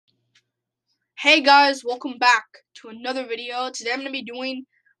Hey guys, welcome back to another video. Today I'm going to be doing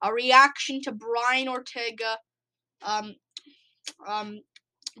a reaction to Brian Ortega um,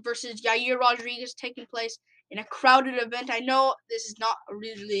 versus Yair Rodriguez taking place in a crowded event. I know this is not a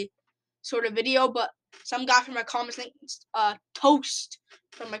really sort of video, but some guy from my comments, Toast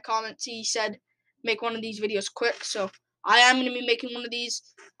from my comments, he said make one of these videos quick. So I am going to be making one of these.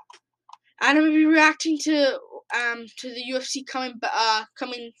 I'm going to be reacting to the UFC coming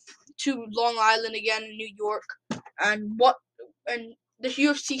to Long Island again in New York, and the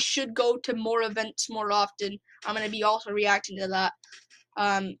UFC should go to more events more often. I'm going to be also reacting to that,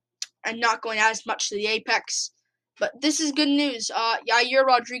 and not going as much to the Apex. But this is good news. Yair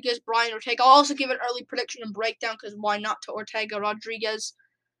Rodriguez, Brian Ortega. I'll also give an early prediction and breakdown because why not to Ortega Rodriguez?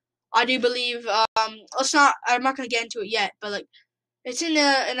 I do believe. I'm not going to get into it yet, but like. It's in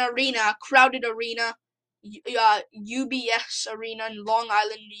an arena, a crowded arena, UBS Arena in Long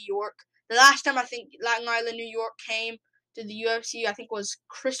Island, New York. The last time I think Long Island, New York came to the UFC, I think was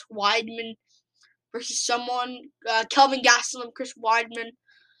Chris Weidman versus someone, Kelvin Gastelum, Chris Weidman.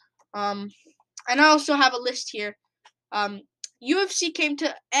 And I also have a list here. UFC came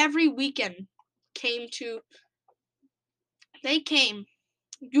to every weekend. UFC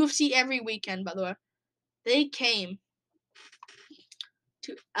every weekend, by the way. They came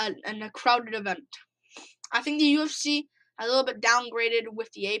to a crowded event. I think the UFC a little bit downgraded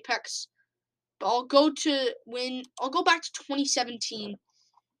with the Apex, but I'll go back to 2017.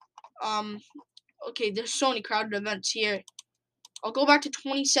 Okay, there's so many crowded events here. I'll go back to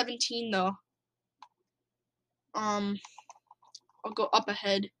 2017 though. I'll go up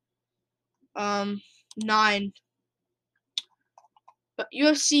ahead. 9. But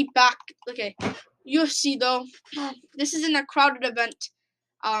UFC back. Okay, UFC though. This isn't a crowded event.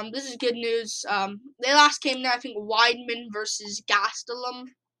 This is good news. They last came there, I think, Weidman versus Gastelum.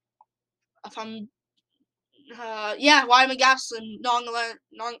 Weidman Gastelum,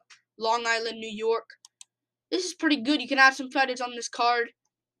 Long Island, New York. This is pretty good. You can have some fighters on this card.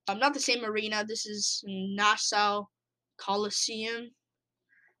 Not the same arena. This is Nassau Coliseum.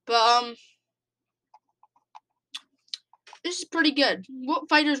 But, this is pretty good. What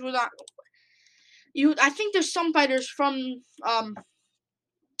fighters were that? I think there's some fighters from,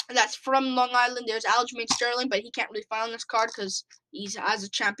 that's from Long Island. There's Aljamain Sterling, but he can't really fight on this card because he has a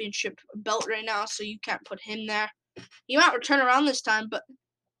championship belt right now, so you can't put him there. He might return around this time, but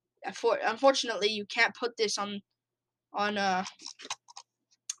unfortunately, you can't put this on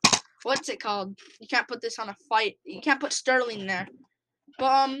what's it called? You can't put this on a fight. You can't put Sterling there.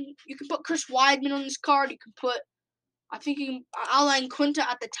 But you can put Chris Weidman on this card. You can put, I think you can Alain Quinta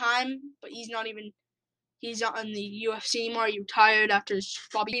at the time, but he's not in the UFC anymore. He retired after his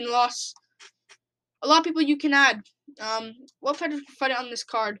Bobby Green loss. A lot of people you can add. What fighters can fight on this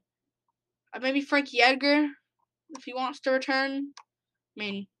card? Maybe Frankie Edgar, if he wants to return. I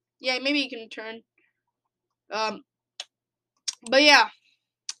mean, yeah, maybe he can return. But yeah,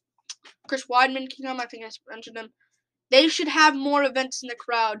 Chris Weidman can come. I think I mentioned him. They should have more events in the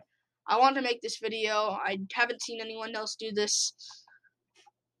crowd. I want to make this video. I haven't seen anyone else do this.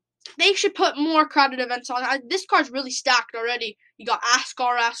 They should put more crowded events on. This card's really stacked already. You got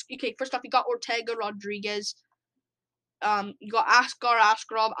Okay, first off, you got Ortega Rodriguez. You got Askar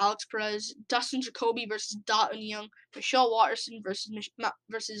Askarov, Alex Perez, Dustin Jacoby versus Dalton Young, Michelle Watterson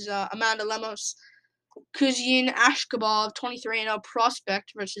versus Amanda Lemos, Kuzyin Ashkabov, 23-0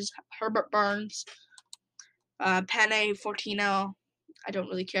 prospect versus Herbert Burns, Panay Fortino. I don't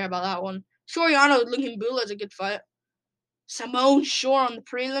really care about that one. Soriano Lungimbula is a good fight. Simone Shore on the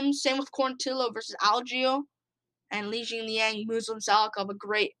prelims. Same with Corntillo versus Algio. And Li Jingliang, Muslim Salikov, a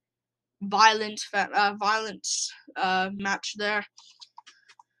great violence match there.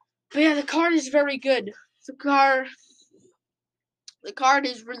 But yeah, the card is very good. The card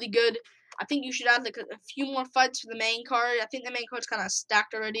is really good. I think you should add like a few more fights for the main card. I think the main card's kind of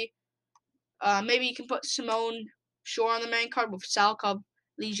stacked already. Maybe you can put Simone Shore on the main card with Salikov,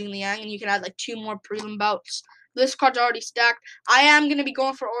 Li Jingliang, and you can add like 2 more prelim bouts. This card's already stacked. I am going to be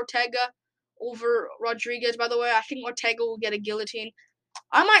going for Ortega over Rodriguez, by the way. I think Ortega will get a guillotine.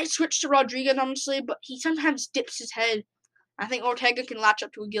 I might switch to Rodriguez, honestly, but he sometimes dips his head. I think Ortega can latch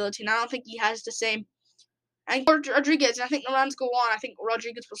up to a guillotine. I don't think he has the same. And Rodriguez, I think the rounds go on. I think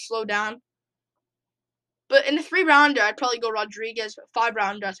Rodriguez will slow down. But in a 3-rounder, I'd probably go Rodriguez. But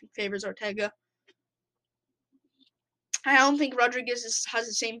 5-rounder, I think favors Ortega. I don't think Rodriguez has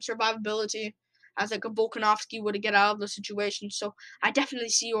the same survivability as like a Volkanovski would to get out of the situation. So I definitely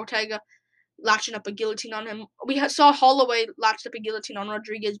see Ortega latching up a guillotine on him. We saw Holloway latched up a guillotine on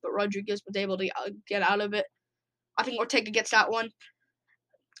Rodriguez, but Rodriguez was able to get out of it. I think Ortega gets that one.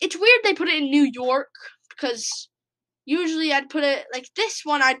 It's weird they put it in New York, because usually I'd put it like this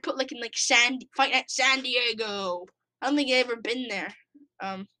one. I'd put like in like Fight Night San Diego. I don't think I've ever been there.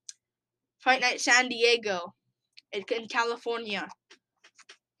 Fight Night San Diego, in California.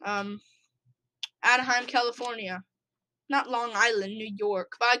 Anaheim, California. Not Long Island, New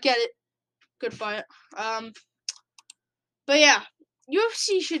York. But I get it. Good fight. But yeah,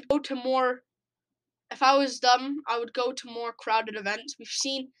 UFC should go to more. If I was them, I would go to more crowded events. We've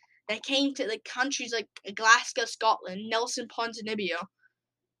seen they came to like countries like Glasgow, Scotland, Nelson Ponzinibbio,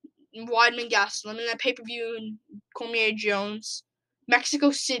 Weidman Gastelum, and then pay-per-view in Cormier Jones,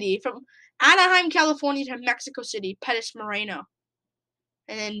 Mexico City, from Anaheim, California to Mexico City, Pettis Moreno,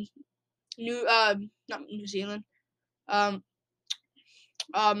 and then not New Zealand,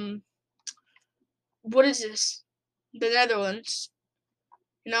 what is this? The Netherlands,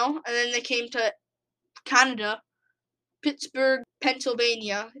 and then they came to Canada, Pittsburgh,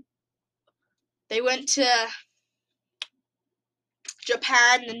 Pennsylvania. They went to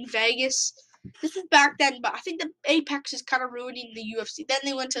Japan and Vegas. This was back then, but I think the Apex is kind of ruining the UFC. Then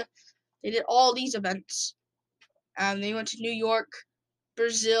they did all these events. They went to New York,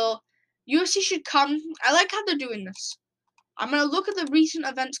 Brazil. UFC should come. I like how they're doing this. I'm going to look at the recent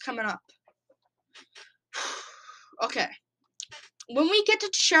events coming up. Okay. When we get to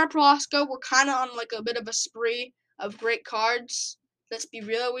Sharapalaska, we're kind of on like a bit of a spree of great cards. Let's be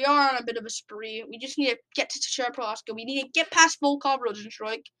real. We are on a bit of a spree. We just need to get to Sharapalaska. We need to get past Volkov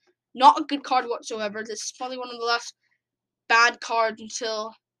Rosenstrike. Not a good card whatsoever. This is probably one of the last bad cards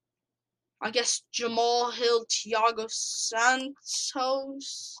until, I guess, Jamal Hill, Thiago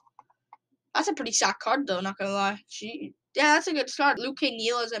Santos. That's a pretty sad card, though. Not gonna lie. Yeah, that's a good start. Luke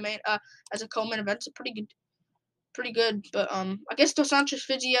Neal as a co-main event's a pretty good. But I guess Dos Santos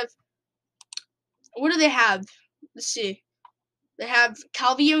Fiziev. What do they have? Let's see. They have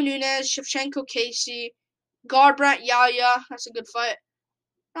Calvillo Nunes, Shevchenko Casey, Garbrandt Yaya. That's a good fight.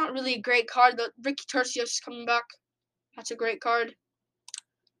 Not really a great card, though. Ricky Turcios is coming back. That's a great card.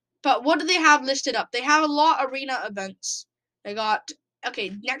 But what do they have listed up? They have a lot of arena events. They got,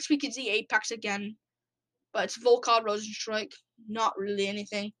 next week is the Apex again. But it's Volkov Rosenstrike. Not really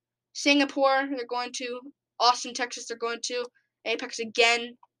anything. Singapore, they're going to. Austin, Texas, they're going to. Apex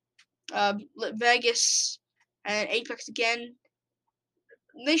again. Vegas, and Apex again.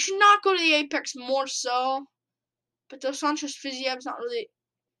 They should not go to the Apex more so. But Dos Santos Fiziev's not really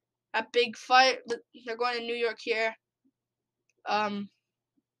a big fight. They're going to New York here.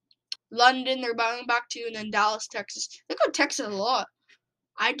 London, they're going back to, and then Dallas, Texas. They go to Texas a lot.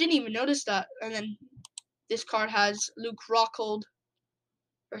 I didn't even notice that. And then this card has Luke Rockhold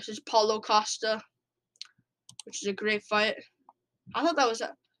versus Paulo Costa, which is a great fight. I thought,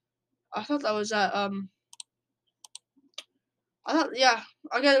 yeah.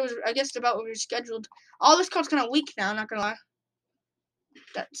 I guess about what we were scheduled. All this card's kind of weak now. Not gonna lie.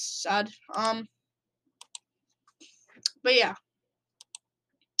 That's sad. But yeah.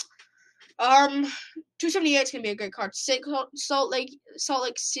 278 is gonna be a great card. Salt Lake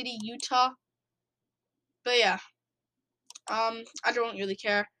City, Utah. But yeah. I don't really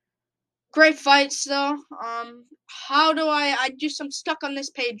care. Great fights though. How do I'm stuck on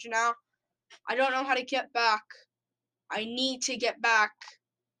this page now. I don't know how to get back. I need to get back.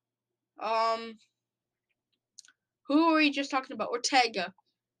 Who are we just talking about? Ortega.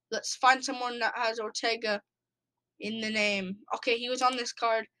 Let's find someone that has Ortega in the name. Okay, he was on this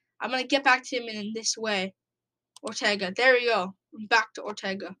card. I'm going to get back to him in this way. Ortega. There we go. I'm back to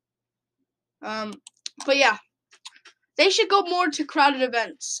Ortega. But yeah. They should go more to crowded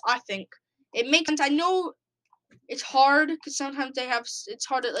events, I think. It makes sense. I know it's hard because sometimes it's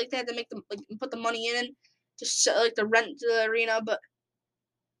hard to, they have to make them, put the money in to, the rent to the arena, but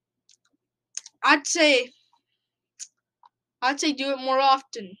I'd say do it more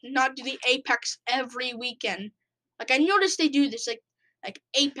often, not do the Apex every weekend. I noticed they do this, like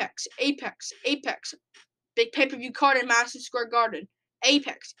Apex, big pay-per-view card in Madison Square Garden,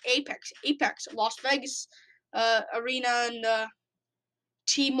 Apex, Las Vegas Arena and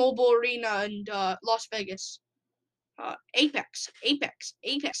T-Mobile Arena and Las Vegas, Apex.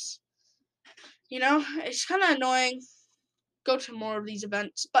 It's kind of annoying. Go to more of these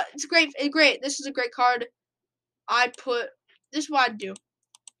events, but it's great. This is a great card. This is what I'd do.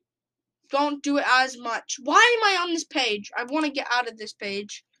 Don't do it as much. Why am I on this page? I want to get out of this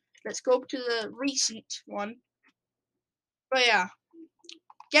page. Let's go to the recent one. But yeah,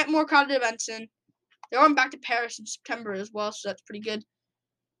 get more crowded events in. They're going back to Paris in September as well, so that's pretty good.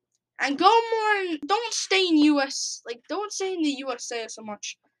 And go more. Don't stay in US. Don't stay in the USA so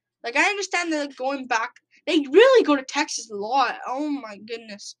much. I understand that going back. They really go to Texas a lot. Oh my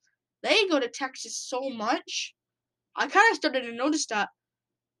goodness. They go to Texas so much. I kind of started to notice that.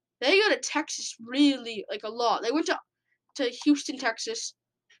 They go to Texas really, like, a lot. They went to Houston, Texas,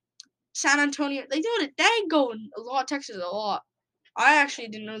 San Antonio. They go in a lot, Texas a lot. I actually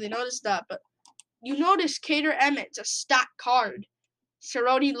didn't really notice that, but you notice Cater Emmett's a stacked card.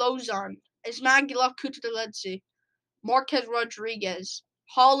 Cerrone Lozon, Ismagulov Kutateledze, Marquez Rodriguez,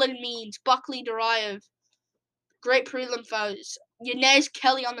 Holland Means, Buckley Derive, great prelim fights. Yanez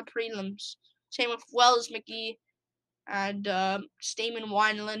Kelly on the prelims. Same with Wells McGee and Stamen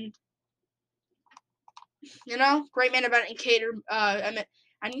Wineland. You know, great main event in Cater Emmett.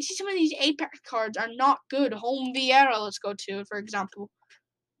 And you see some of these Apex cards are not good. Home Vieira, let's go to, for example.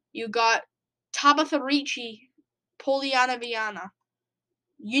 You got Tabitha Ricci, Poliana Viana,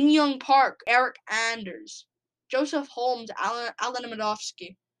 Yin Young Park, Eric Anders, Joseph Holmes, Alan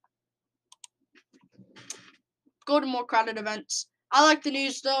Amadofsky. Go to more crowded events. I like the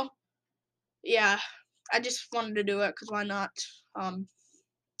news though. Yeah, I just wanted to do it because why not?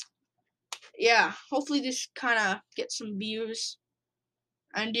 Yeah, hopefully this kind of gets some views.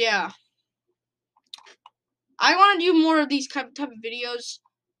 And yeah, I want to do more of these type of videos.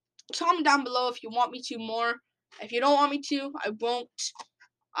 Comment down below if you want me to more. If you don't want me to, I won't.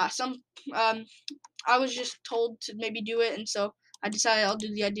 I was just told to maybe do it, and so I decided I'll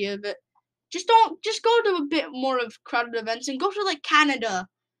do the idea of it. Just go to a bit more of crowded events and go to like Canada,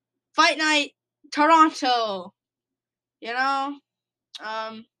 Fight Night, Toronto, you know,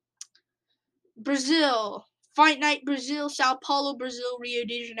 Brazil, Fight Night, Brazil, Sao Paulo, Brazil, Rio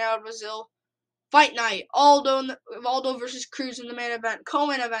de Janeiro, Brazil, Fight Night, Aldo versus Cruz in the main event,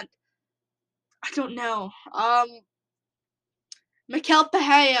 co-main event. I don't know. Mikel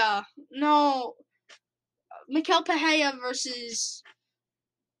Pereira, no, Mikel Pereira versus,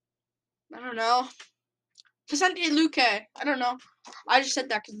 I don't know, Vicente Luque. I don't know. I just said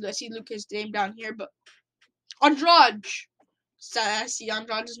that because I see Luque's name down here, but Andrade. I see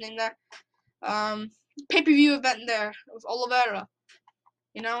Andrade's name there. Pay-per-view event there with Oliveira.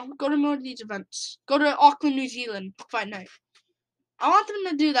 You know, go to more of these events. Go to Auckland, New Zealand, Fight Night. I want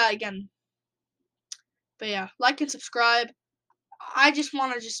them to do that again. But yeah, like and subscribe. I just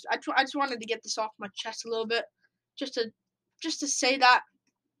wanted to get this off my chest a little bit, just to say that.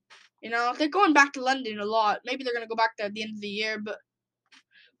 You know, they're going back to London a lot. Maybe they're gonna go back there at the end of the year, but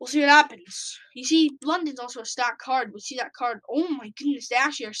we'll see what happens. You see, London's also a stacked card. We see that card. Oh my goodness, they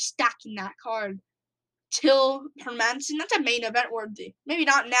actually are stacking that card. Till Hermanson, that's a main event worthy. Maybe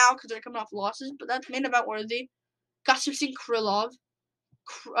not now because they're coming off losses, but that's main event worthy. Gustafsson Krylov,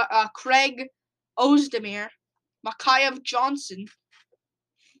 Craig Ozdemir, Makayev Johnson,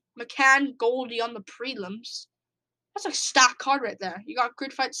 McCann Goldie on the prelims. That's a stacked card right there. You got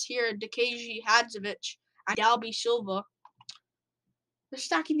good fights here, Dekaji Hadzovic and Dalby Silva. They're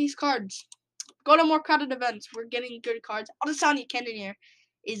stacking these cards. Go to more crowded events. We're getting good cards. Adesanya Cannonier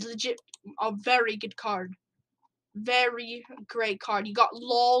is legit a very good card. Very great card. You got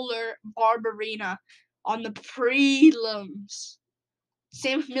Lawler Barberina on the prelims.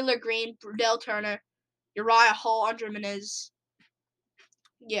 Same with Miller Green, Brudell Turner, Uriah Hall, Andre Menez.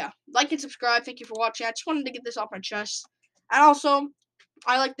 Yeah, like and subscribe. Thank you for watching. I just wanted to get this off my chest. And also,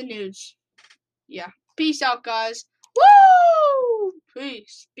 I like the news. Yeah. Peace out, guys. Woo!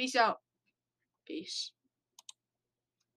 Peace. Peace out. Peace.